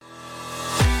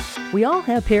We all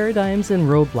have paradigms and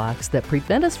roadblocks that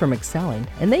prevent us from excelling,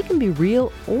 and they can be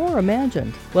real or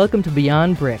imagined. Welcome to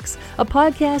Beyond Bricks, a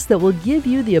podcast that will give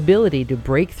you the ability to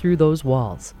break through those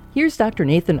walls. Here's Dr.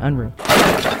 Nathan Unruh.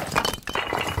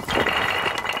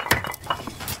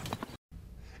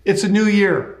 It's a new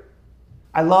year.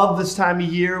 I love this time of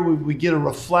year. We get to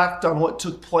reflect on what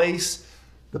took place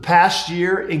the past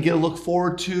year and get to look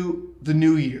forward to the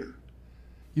new year.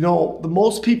 You know, the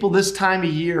most people this time of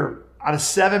year, out of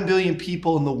 7 billion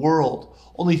people in the world,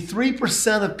 only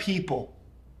 3% of people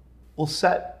will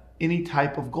set any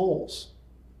type of goals.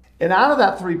 And out of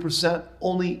that 3%,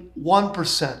 only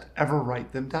 1% ever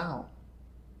write them down.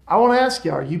 I want to ask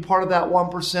you, are you part of that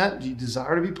 1%? Do you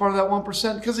desire to be part of that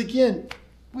 1%? Because again,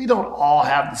 we don't all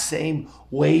have the same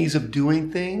ways of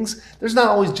doing things. There's not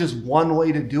always just one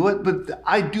way to do it, but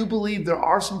I do believe there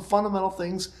are some fundamental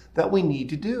things that we need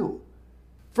to do.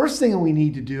 First thing that we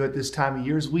need to do at this time of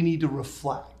year is we need to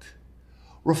reflect.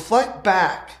 Reflect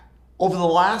back over the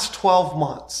last 12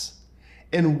 months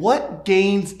and what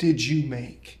gains did you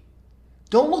make?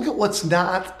 Don't look at what's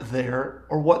not there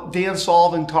or what Dan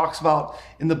Sullivan talks about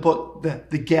in the book,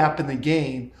 The Gap and the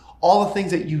Gain, all the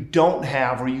things that you don't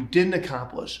have or you didn't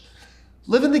accomplish.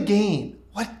 Live in the gain.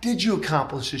 What did you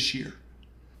accomplish this year?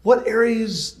 What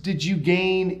areas did you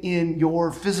gain in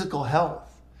your physical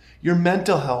health, your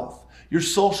mental health, your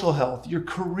social health, your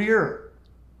career?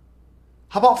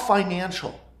 How about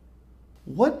financial?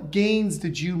 What gains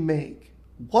did you make?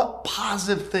 What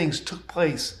positive things took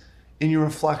place in your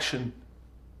reflection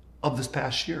of this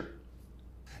past year?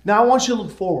 Now I want you to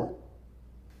look forward,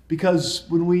 because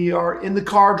when we are in the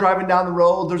car driving down the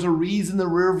road, there's a reason the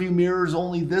rearview mirror is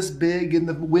only this big and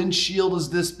the windshield is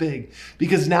this big,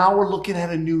 because now we're looking at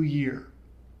a new year.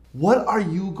 What are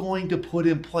you going to put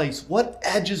in place? What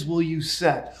edges will you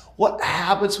set? What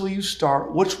habits will you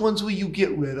start? Which ones will you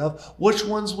get rid of? Which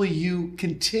ones will you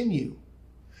continue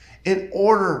in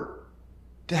order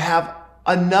to have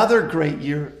another great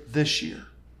year this year?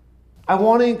 I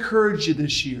want to encourage you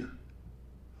this year.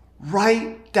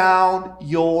 Write down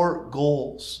your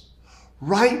goals.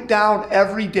 Write down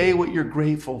every day what you're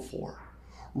grateful for.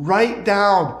 Write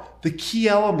down the key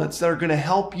elements that are going to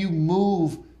help you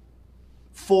move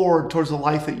forward towards the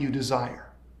life that you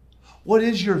desire. What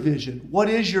is your vision? What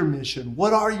is your mission?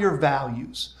 What are your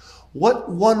values? What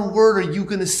one word are you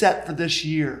going to set for this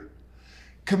year?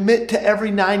 Commit to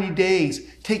every 90 days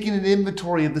taking an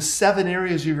inventory of the 7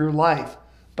 areas of your life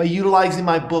by utilizing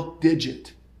my book,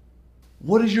 Digit.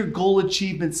 What is your goal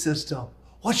achievement system?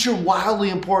 What's your wildly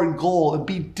important goal? And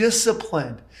be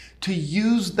disciplined to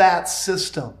use that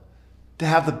system to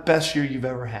have the best year you've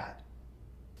ever had.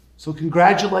 So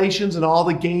congratulations on all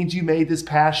the gains you made this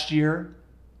past year.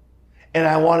 And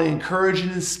I want to encourage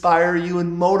and inspire you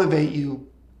and motivate you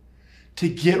to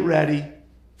get ready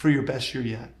for your best year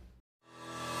yet.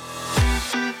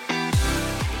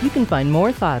 You can find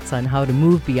more thoughts on how to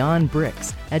move beyond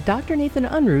bricks at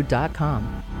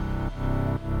drnathanunruh.com.